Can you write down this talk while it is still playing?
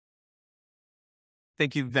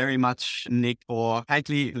Thank you very much, Nick, for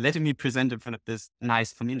kindly letting me present in front of this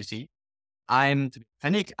nice community. I'm Tobias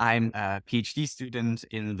Pfennig. I'm a PhD student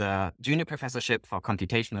in the Junior Professorship for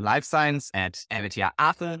Computational Life Science at RWTH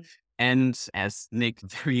Aachen. And as Nick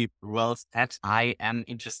very well said, I am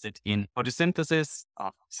interested in photosynthesis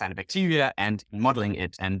of cyanobacteria and modeling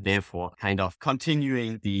it, and therefore kind of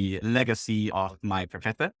continuing the legacy of my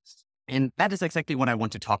professor. And that is exactly what I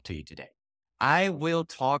want to talk to you today. I will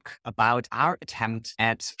talk about our attempt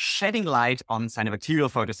at shedding light on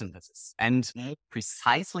cyanobacterial photosynthesis, and more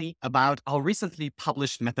precisely about our recently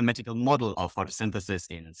published mathematical model of photosynthesis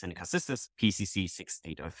in Cyanobacteria PCC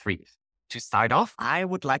 6803. To start off, I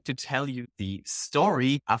would like to tell you the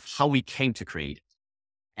story of how we came to create it.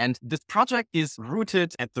 And this project is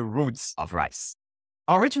rooted at the roots of rice.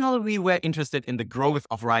 Originally, we were interested in the growth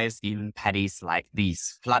of rice in paddies like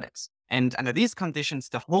these, flooded. And under these conditions,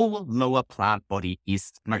 the whole lower plant body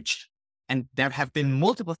is submerged. And there have been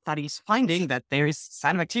multiple studies finding that there is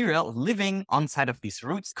cyanobacteria living on side of these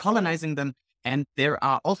roots, colonizing them. And there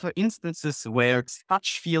are also instances where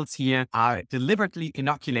such fields here are deliberately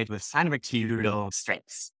inoculated with cyanobacterial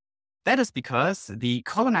strains. That is because the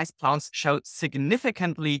colonized plants show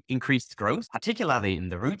significantly increased growth, particularly in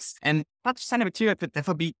the roots, and such cyanobacteria could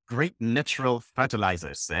therefore be great natural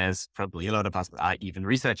fertilizers, as probably a lot of us are even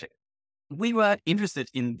researching. We were interested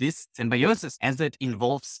in this symbiosis as it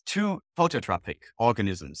involves two phototrophic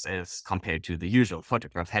organisms as compared to the usual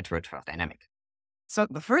phototroph-heterotroph dynamic. So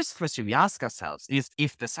the first question we ask ourselves is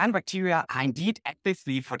if the cyanobacteria are indeed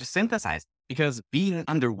actively photosynthesized, because being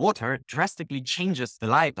underwater drastically changes the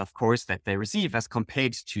light, of course, that they receive as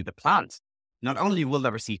compared to the plant. Not only will they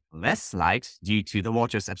receive less light due to the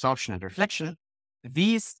water's absorption and reflection,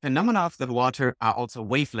 these phenomena of the water are also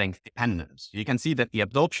wavelength dependent. You can see that the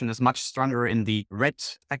absorption is much stronger in the red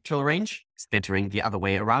spectral range, splittering the other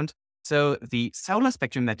way around. So the solar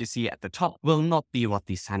spectrum that you see at the top will not be what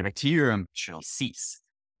the cyanobacterium actually sees.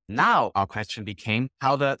 Now our question became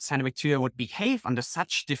how the cyanobacteria would behave under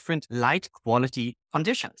such different light quality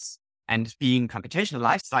conditions. And being computational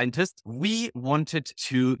life scientists, we wanted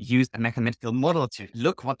to use a mathematical model to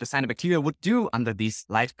look what the cyanobacteria would do under these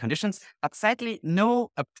light conditions. But sadly, no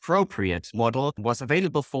appropriate model was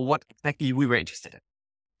available for what exactly we were interested in.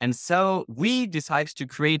 And so we decided to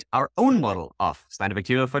create our own model of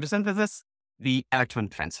cyanobacterial photosynthesis, the electron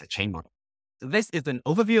transfer chain model. So this is an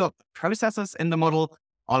overview of the processes in the model.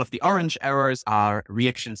 All of the orange arrows are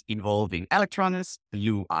reactions involving electrons,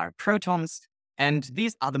 blue are protons, and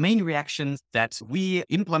these are the main reactions that we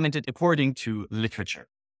implemented according to literature.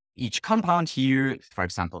 Each compound here, for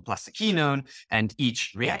example, plastoquinone, and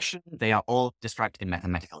each reaction, they are all described in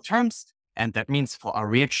mathematical terms. And that means for our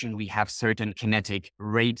reaction, we have certain kinetic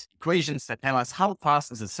rate equations that tell us how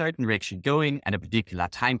fast is a certain reaction going at a particular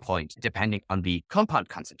time point, depending on the compound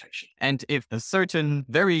concentration. And if a certain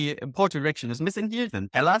very important reaction is missing here, then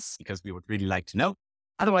tell us, because we would really like to know.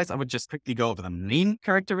 Otherwise, I would just quickly go over the main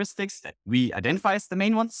characteristics that we identify as the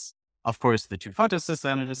main ones. Of course, the two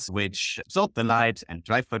photosystems, which absorb the light and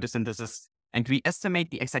drive photosynthesis. And we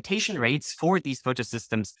estimate the excitation rates for these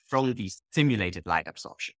photosystems from the simulated light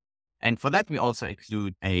absorption. And for that, we also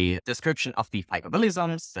include a description of the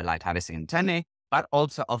phycobilisomes, the light harvesting antennae, but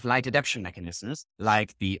also of light adaptation mechanisms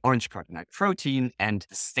like the orange proteinide protein and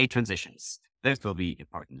state transitions. Those will be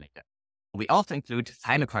important later. We also include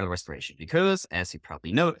thylakoidal respiration because, as you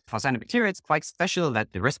probably know, for cyanobacteria, it's quite special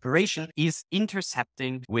that the respiration is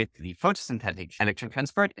intercepting with the photosynthetic electron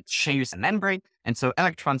transport. It shares a membrane, and so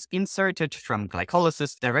electrons inserted from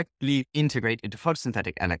glycolysis directly integrate into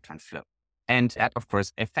photosynthetic electron flow. And that, of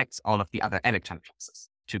course, affects all of the other electron fluxes.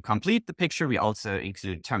 To complete the picture, we also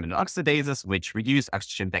include terminal oxidases, which reduce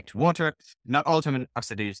oxygen back to water. Not all terminal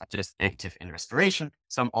oxidases are just active in respiration,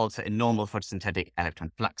 some also in normal photosynthetic electron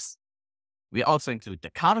flux. We also include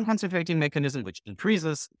the carbon concentrating mechanism, which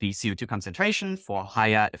increases the CO2 concentration for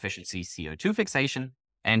higher efficiency CO2 fixation.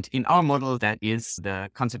 And in our model, that is the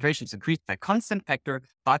concentration is increased by constant factor,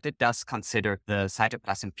 but it does consider the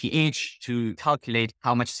cytoplasm pH to calculate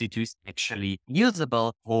how much CO2 is actually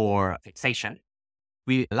usable for fixation.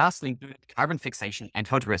 We lastly include carbon fixation and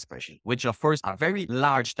photorespiration, which of course are very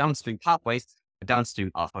large downstream pathways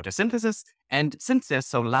downstream of photosynthesis. And since they're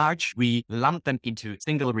so large, we lump them into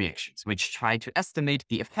single reactions, which try to estimate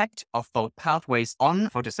the effect of both pathways on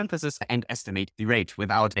photosynthesis and estimate the rate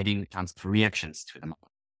without adding tons of reactions to the model.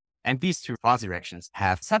 And these two quasi-reactions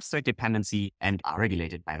have substrate dependency and are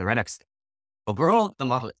regulated by the redox state. Overall, the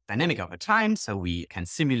model is dynamic over time, so we can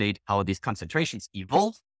simulate how these concentrations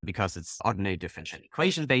evolve because it's ordinary differential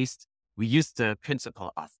equation based. We use the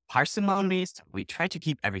principle of parsimony. So we try to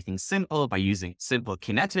keep everything simple by using simple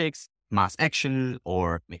kinetics. mass action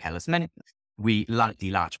or Michaelis-Menten. We learned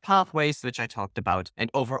the large pathways, which I talked about,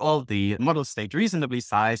 and overall the model stayed reasonably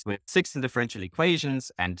sized with 16 differential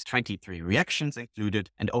equations and 23 reactions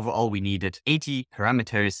included. And overall we needed 80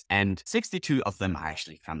 parameters, and 62 of them are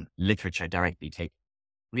actually from literature directly taken.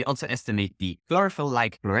 We also estimate the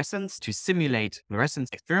chlorophyll-like fluorescence to simulate fluorescence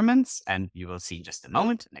experiments, and you will see in just a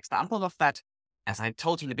moment an example of that. As I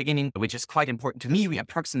told you in the beginning, which is quite important to me, we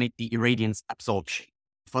approximate the irradiance absorption.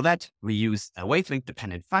 For that, we use a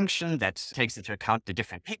wavelength-dependent function that takes into account the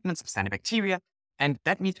different pigments of cyanobacteria, and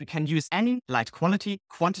that means we can use any light quality,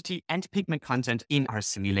 quantity, and pigment content in our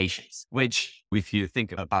simulations, which, if you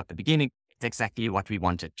think about the beginning, is exactly what we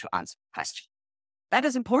wanted to answer the question. That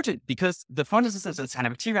is important because the photosystem in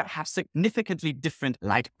cyanobacteria have significantly different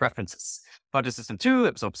light preferences. Photosystem 2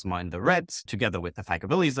 absorbs more in the red, together with the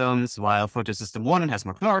phycobilly zones, while photosystem 1 has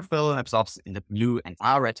more chlorophyll, absorbs in the blue and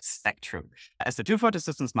red spectrum. As the two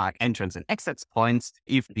photosystems mark entrance and exit points,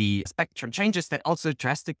 if the spectrum changes, that also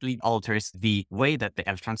drastically alters the way that the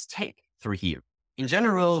electrons take through here. In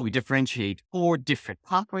general, we differentiate 4 different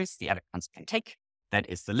pathways the electrons can take. That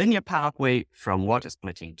is the linear pathway from water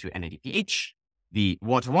splitting to NADPH, the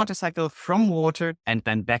water-water cycle from water and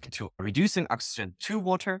then back to reducing oxygen to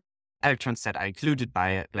water, electrons that are included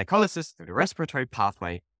by glycolysis through the respiratory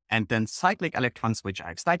pathway, and then cyclic electrons which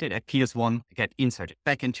are excited at PS1 get inserted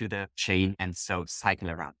back into the chain and so cycle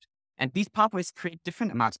around. And these pathways create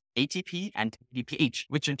different amounts of ATP and NADPH,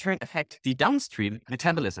 which in turn affect the downstream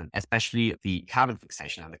metabolism, especially the carbon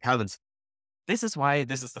fixation on the carbons. This is why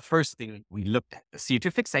this is the first thing we looked at, the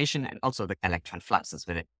CO2 fixation and also the electron fluxes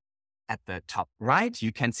with it. At the top right,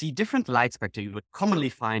 you can see different light spectra you would commonly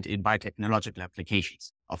find in biotechnological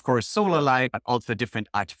applications. Of course, solar light, but also different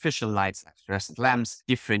artificial lights like fluorescent lamps,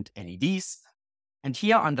 different LEDs. And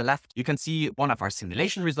here on the left, you can see one of our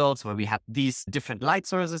simulation results where we have these different light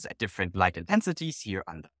sources at different light intensities here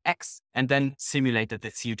on the X, and then simulated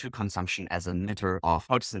the CO2 consumption as a emitter of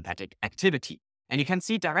photosynthetic activity. And you can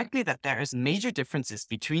see directly that there is major differences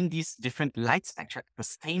between these different light spectra at the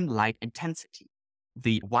same light intensity.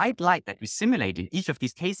 The white light that we simulate in each of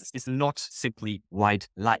these cases is not simply white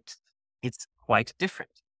light. It's quite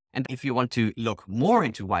different. And if you want to look more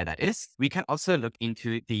into why that is, we can also look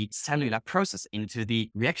into the cellular process, into the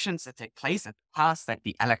reactions that take place at the paths that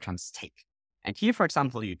the electrons take. And here, for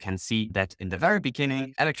example, you can see that in the very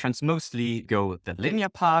beginning, electrons mostly go the linear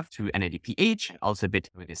path to NADPH and also a bit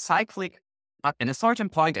with the cyclic. But at a certain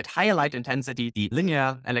point at higher light intensity, the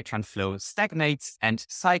linear electron flow stagnates and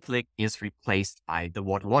cyclic is replaced by the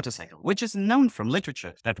water-water cycle, which is known from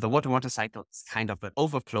literature that the water-water cycle is kind of an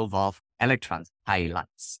overflow valve electrons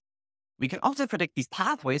highlights. We can also predict these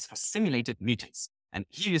pathways for simulated mutants. And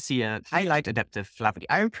here you see a highlight adaptive flavity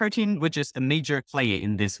iron protein, which is a major player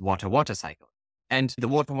in this water-water cycle. And the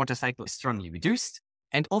water-water cycle is strongly reduced.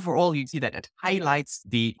 And overall, you see that at highlights,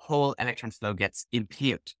 the whole electron flow gets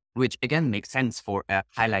impaired, which again makes sense for a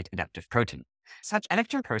highlight adaptive protein. Such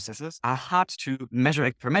electron processes are hard to measure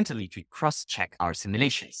experimentally to cross-check our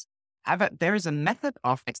simulations. However, there is a method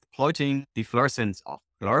of exploiting the fluorescence of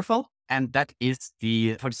chlorophyll, and that is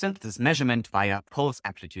the photosynthesis measurement via pulse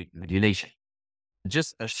amplitude modulation.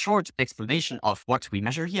 Just a short explanation of what we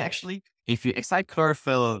measure here actually. If you excite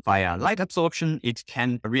chlorophyll via light absorption, it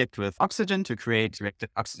can react with oxygen to create reactive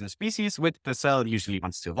oxygen species, which the cell usually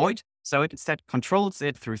wants to avoid. So it instead controls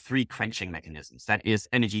it through 3 quenching mechanisms. That is,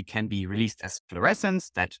 energy can be released as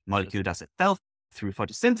fluorescence, that molecule does itself, through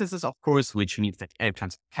photosynthesis, of course, which means that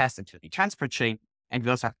electrons pass into the transport chain. And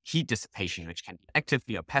we also have heat dissipation, which can be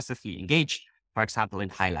actively or passively engaged, for example, in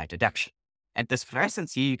highlight adaptation. And this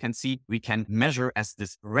fluorescence here, you can see we can measure as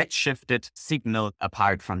this redshifted signal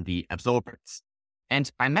apart from the absorbers.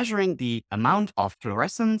 And by measuring the amount of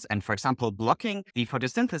fluorescence and, for example, blocking the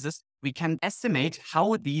photosynthesis, we can estimate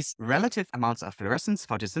how these relative amounts of fluorescence,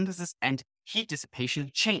 photosynthesis, and heat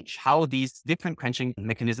dissipation change, how these different quenching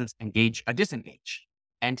mechanisms engage or disengage.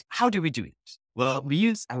 And how do we do it? Well, we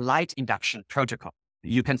use a light induction protocol.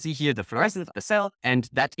 You can see here the fluorescence of the cell, and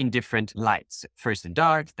that in different lights, first in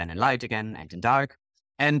dark, then in light again, and in dark.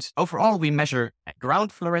 And overall, we measure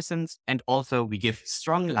ground fluorescence, and also we give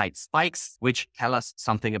strong light spikes, which tell us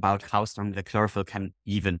something about how strong the chlorophyll can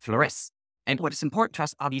even fluoresce. And what is important to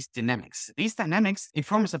us are these dynamics. These dynamics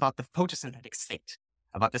inform us about the photosynthetic state,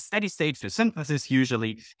 about the steady state to synthesis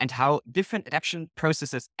usually, and how different adaptation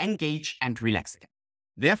processes engage and relax again.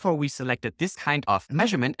 Therefore, we selected this kind of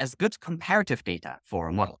measurement as good comparative data for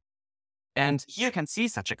a model. And here you can see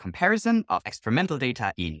such a comparison of experimental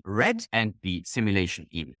data in red and the simulation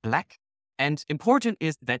in black. And important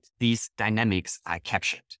is that these dynamics are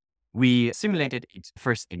captured. We simulated it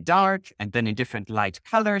first in dark and then in different light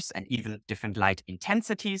colors and even different light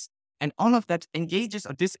intensities. And all of that engages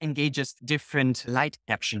or disengages different light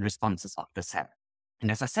adaptation responses of the cell. And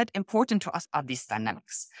as I said, important to us are these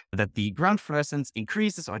dynamics, that the ground fluorescence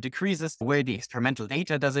increases or decreases where the experimental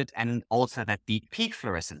data does it, and also that the peak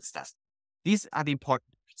fluorescence does. These are the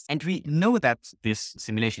important things. And we know that this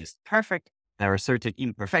simulation is perfect. There are certain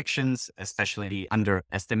imperfections, especially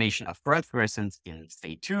underestimation of ground fluorescence in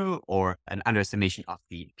state 2 or an underestimation of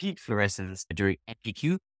the peak fluorescence during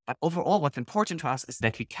NPQ. But overall, what's important to us is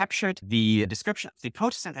that we captured the description of the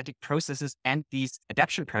photosynthetic processes and these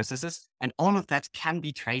adaptation processes, and all of that can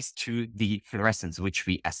be traced to the fluorescence, which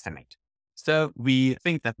we estimate. So we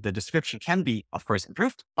think that the description can be, of course,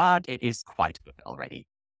 improved, but it is quite good already.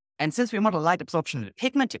 And since we model light absorption in a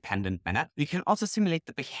pigment-dependent manner, we can also simulate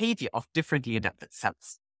the behavior of differently adapted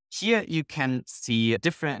cells. Here you can see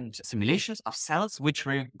different simulations of cells which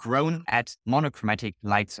were grown at monochromatic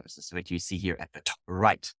light sources, which you see here at the top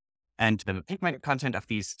right. And the pigment content of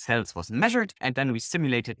these cells was measured, and then we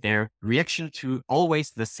simulated their reaction to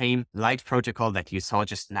always the same light protocol that you saw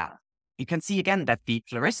just now. You can see again that the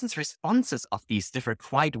fluorescence responses of these differ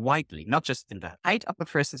quite widely, not just in the height of the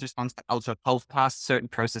fluorescence response, but also how fast certain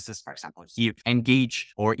processes, for example, here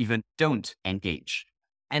engage or even don't engage.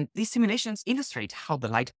 And these simulations illustrate how the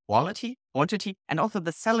light quality, quantity, and also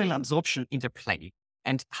the cellular absorption interplay,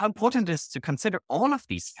 and how important it is to consider all of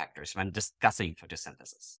these factors when discussing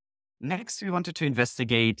photosynthesis. Next, we wanted to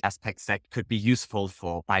investigate aspects that could be useful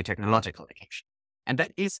for biotechnological application. And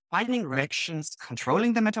that is finding reactions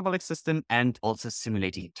controlling the metabolic system and also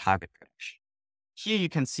simulating target production. Here you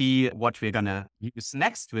can see what we're going to use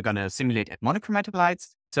next. We're going to simulate at monochromatic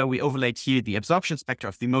lights. So we overlaid here the absorption spectra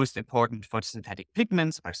of the most important photosynthetic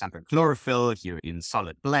pigments, for example, chlorophyll here in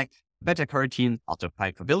solid black, beta-carotene, also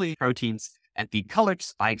phycobility proteins, and the colored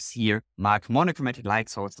spikes here mark monochromatic light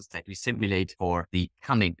sources that we simulate for the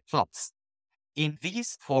coming plots. In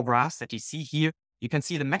these 4 graphs that you see here, you can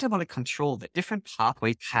see the metabolic control that different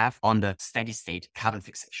pathways have on the steady state carbon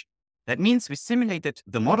fixation. That means we simulated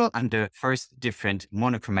the model under first different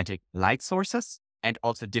monochromatic light sources and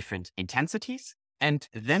also different intensities, and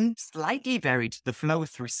then slightly varied the flow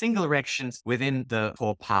through single reactions within the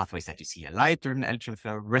 4 pathways that you see here: light-driven electron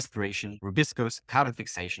flow, respiration, rubiscose, carbon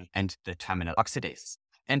fixation, and the terminal oxidase.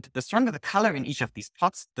 And the stronger the color in each of these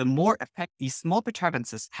plots, the more effect these small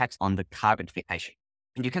perturbances had on the carbon fixation.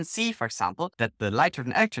 And you can see, for example, that the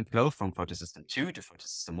light-driven electron flow from photosystem 2 to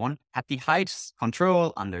photosystem 1 had the highest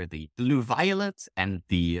control under the blue-violet and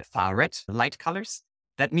the far-red light colors.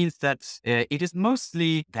 That means that it is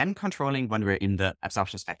mostly then controlling when we're in the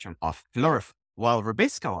absorption spectrum of chlorophyll. While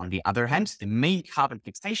rubisco, on the other hand, the main carbon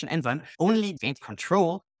fixation enzyme, only gained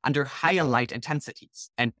control under higher light intensities.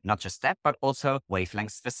 And not just that, but also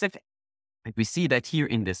wavelength specific. And we see that here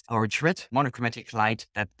in this orange-red monochromatic light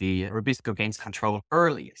that the rubisco gains control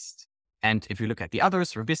earliest. And if you look at the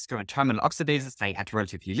others, rubisco and terminal oxidases, they had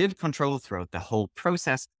relatively little control throughout the whole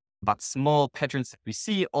process. But small patterns that we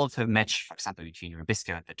see also match, for example, between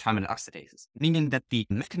rubisco and the terminal oxidases, meaning that the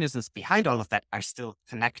mechanisms behind all of that are still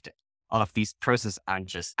connected. All of these processes aren't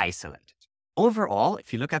just isolated. Overall,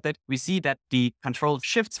 if you look at it, we see that the control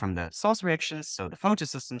shifts from the source reactions, so the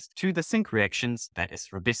photosystems, to the sink reactions, that is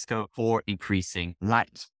rubisco, for increasing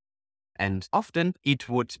light. And often it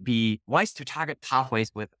would be wise to target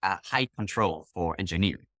pathways with a high control for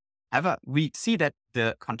engineering. However, we see that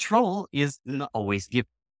the control is not always given.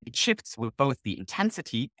 It shifts with both the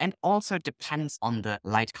intensity and also depends on the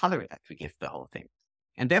light color that we give the whole thing.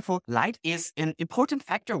 And therefore, light is an important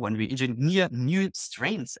factor when we engineer new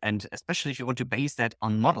strains, and especially if you want to base that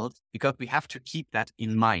on models, because we have to keep that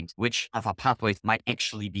in mind, which of our pathways might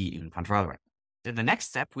actually be in control. In the next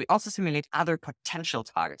step, we also simulate other potential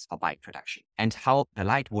targets for bioproduction and how the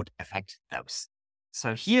light would affect those.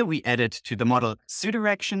 So here we added to the model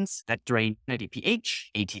pseudoreactions that drain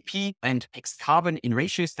NADPH, ATP, and fixed carbon in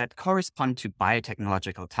ratios that correspond to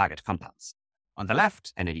biotechnological target compounds. On the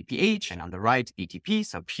left, NADPH, and on the right, ATP,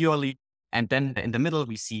 so purely. And then in the middle,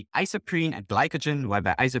 we see isoprene and glycogen,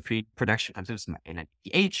 whereby isoprene production consumes more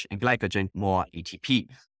NADPH and glycogen more ATP.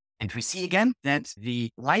 And we see again that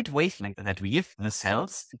the light wavelength that we give the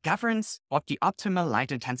cells governs what the optimal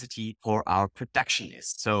light intensity for our production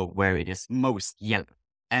is, so where it is most yellow.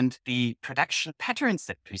 And the production patterns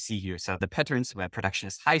that we see here, so the patterns where production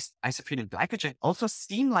is highest, isoprene and glycogen, also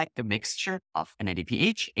seem like a mixture of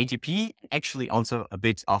NADPH, ATP, and actually also a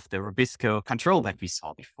bit of the rubisco control that we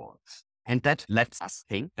saw before. And that lets us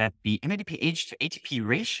think that the NADPH to ATP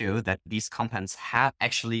ratio that these compounds have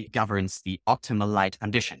actually governs the optimal light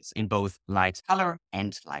conditions in both light color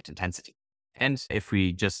and light intensity. And if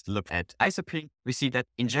we just look at isoprene, we see that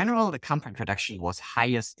in general, the compound production was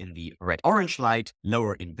highest in the red-orange light,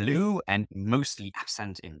 lower in blue, and mostly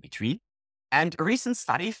absent in between. And a recent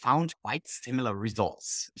study found quite similar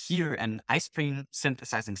results. Here, an isoprene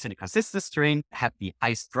synthesizing silicon strain had the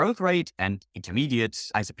highest growth rate and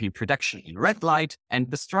intermediate isoprene production in red light,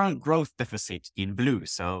 and the strong growth deficit in blue,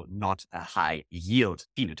 so not a high yield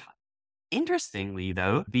phenotype. Interestingly,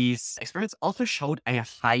 though, these experiments also showed a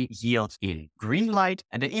high yield in green light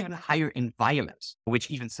and an even higher in violet,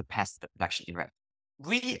 which even surpassed the production in red.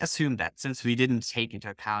 We assume that since we didn't take into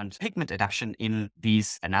account pigment adaptation in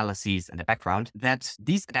these analyses and the background, that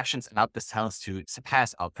these adaptations allowed the cells to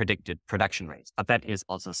surpass our predicted production rates, but that is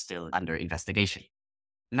also still under investigation.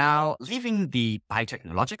 Now, leaving the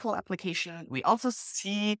biotechnological application, we also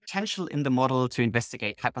see potential in the model to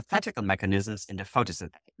investigate hypothetical mechanisms in the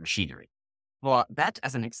photosynthetic machinery. For that,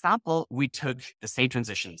 as an example, we took the state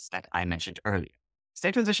transitions that I mentioned earlier.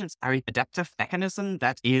 State transitions are an adaptive mechanism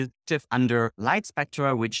that is active under light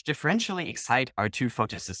spectra, which differentially excite our two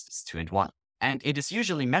photosystems 2 and 1. And it is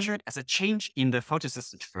usually measured as a change in the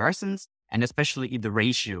photosystem fluorescence, and especially in the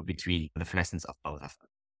ratio between the fluorescence of both of them.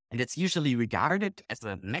 And it's usually regarded as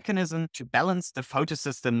a mechanism to balance the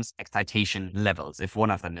photosystem's excitation levels if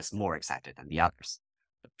one of them is more excited than the others.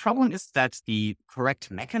 The problem is that the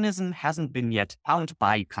correct mechanism hasn't been yet found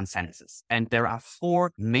by consensus. And there are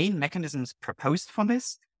 4 main mechanisms proposed for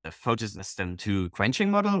this. The photosystem 2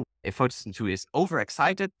 quenching model. If photosystem 2 is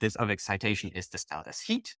overexcited, this overexcitation is dispelled as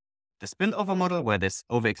heat. The spillover model, where this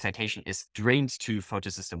overexcitation is drained to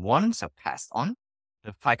photosystem 1, so passed on.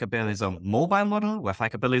 The phycobilism mobile model, where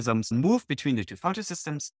phycobilisms move between the two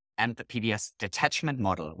photosystems. And the PBS detachment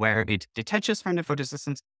model, where it detaches from the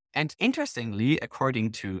photosystems. And interestingly,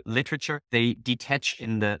 according to literature, they detach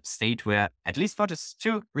in the state where at least photosystem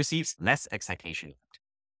 2 receives less excitation.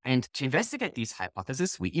 And to investigate these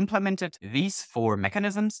hypotheses, we implemented these 4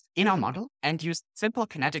 mechanisms in our model and used simple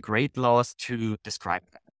kinetic rate laws to describe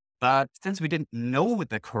them. But since we didn't know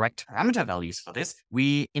the correct parameter values for this,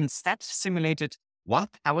 we instead simulated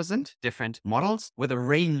 1,000 different models with a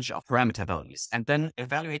range of parameter values and then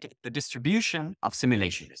evaluated the distribution of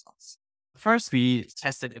simulation results. First, we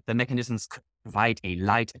tested if the mechanisms could provide a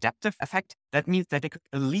light adaptive effect. That means that they could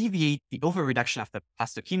alleviate the overreduction of the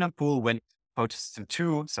plastoquinone pool when photosystem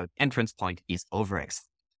 2, so the entrance point, is overexcited.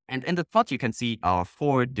 And in the plot, you can see our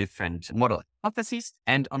 4 different model hypotheses.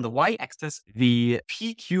 And on the y-axis, the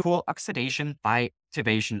PQ oxidation by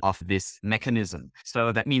activation of this mechanism.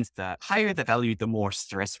 So that means the higher the value, the more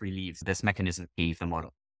stress relief this mechanism gave the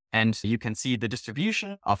model. And you can see the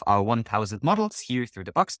distribution of our 1,000 models here through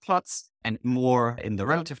the box plots and more in the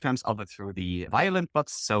relative terms over through the violent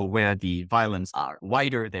plots. So where the violence are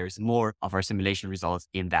wider, there's more of our simulation results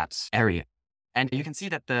in that area. And you can see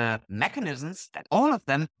that the mechanisms, that all of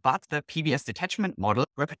them, but the PBS detachment model,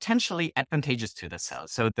 were potentially advantageous to the cell.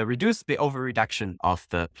 So they reduced the overreduction of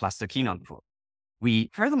the plastoquinone pool.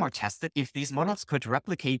 We furthermore tested if these models could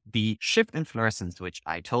replicate the shift in fluorescence, which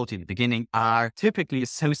I told you in the beginning are typically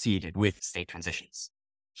associated with state transitions.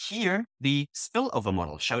 Here, the spillover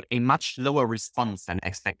model showed a much lower response than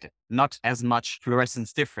expected, not as much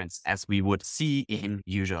fluorescence difference as we would see in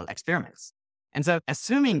usual experiments. And so,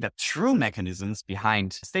 assuming that true mechanisms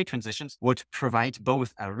behind state transitions would provide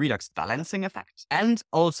both a redox balancing effect and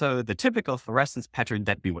also the typical fluorescence pattern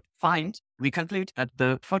that we would find, we conclude that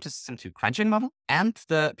the photosystem 2 quenching model and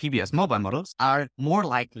the PBS mobile models are more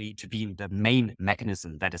likely to be the main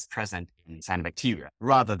mechanism that is present in cyanobacteria,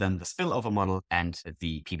 rather than the spillover model and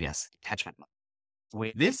the PBS detachment model.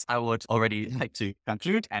 With this, I would already like to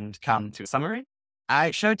conclude and come to a summary.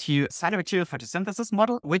 I showed you Cyanobacterial Photosynthesis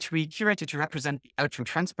model, which we curated to represent the electron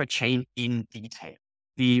transport chain in detail.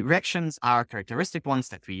 The reactions are characteristic ones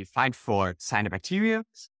that we find for cyanobacteria,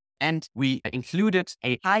 and we included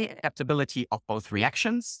a high adaptability of both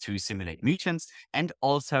reactions to simulate mutants and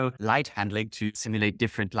also light handling to simulate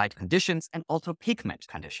different light conditions and also pigment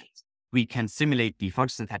conditions. We can simulate the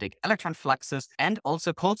photosynthetic electron fluxes and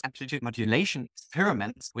also pulse amplitude modulation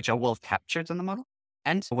experiments, which are well captured in the model.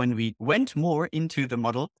 And when we went more into the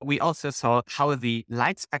model, we also saw how the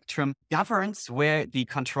light spectrum governs where the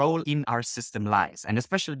control in our system lies, and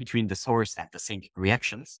especially between the source and the sink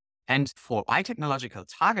reactions. And for biotechnological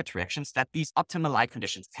target reactions, that these optimal light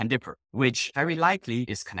conditions can differ, which very likely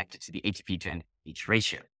is connected to the ATP to NADH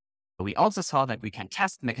ratio. We also saw that we can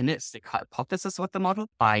test mechanistic hypotheses with the model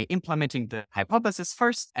by implementing the hypothesis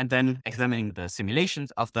first and then examining the simulations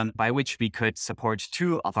of them, by which we could support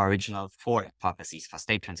 2 of our original 4 hypotheses for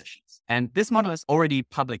state transitions. And this model is already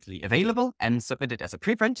publicly available and submitted as a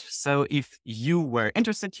preprint. So if you were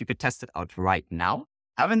interested, you could test it out right now.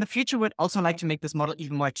 However, in the future, we'd also like to make this model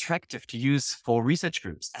even more attractive to use for research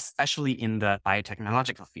groups, especially in the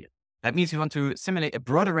biotechnological field. That means we want to simulate a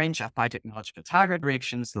broader range of biotechnological target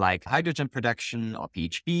reactions like hydrogen production or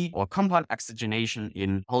PHB or compound oxygenation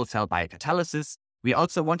in whole cell biocatalysis. We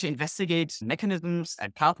also want to investigate mechanisms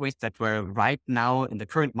and pathways that were right now in the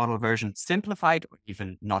current model version simplified or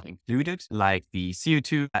even not included, like the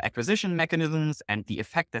CO2 acquisition mechanisms and the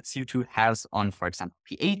effect that CO2 has on, for example,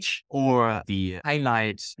 pH, or the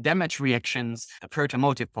highlight damage reactions, the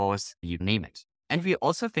protomotive force, you name it. And we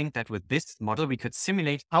also think that with this model, we could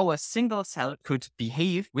simulate how a single cell could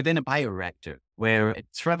behave within a bioreactor, where it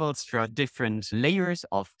travels through different layers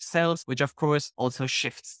of cells, which of course also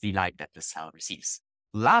shifts the light that the cell receives.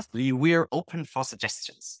 Lastly, we're open for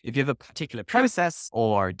suggestions. If you have a particular process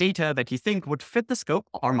or data that you think would fit the scope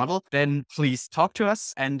of our model, then please talk to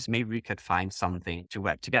us and maybe we could find something to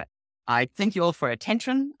work together. I thank you all for your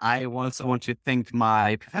attention. I also want to thank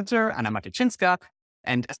my professor, Anna Matyczynska,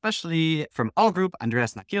 and especially from our group,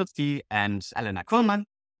 Andreas Nakielski and Elena Kuhlmann,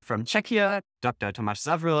 from Czechia, Dr. Tomáš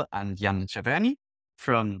Zavril and Jan Červený,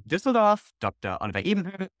 from Düsseldorf, Dr. Oliver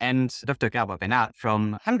Ebenhöhl and Dr. Gábor Benát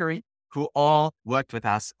from Hungary, who all worked with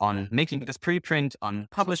us on making this preprint, on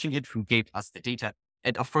publishing it, who gave us the data.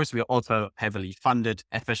 And of course, we are also heavily funded,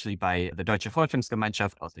 especially by the Deutsche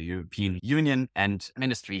Forschungsgemeinschaft of the European Union and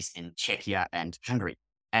ministries in Czechia and Hungary.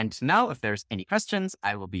 And now, if there's any questions,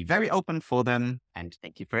 I will be very open for them. And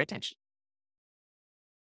thank you for your attention.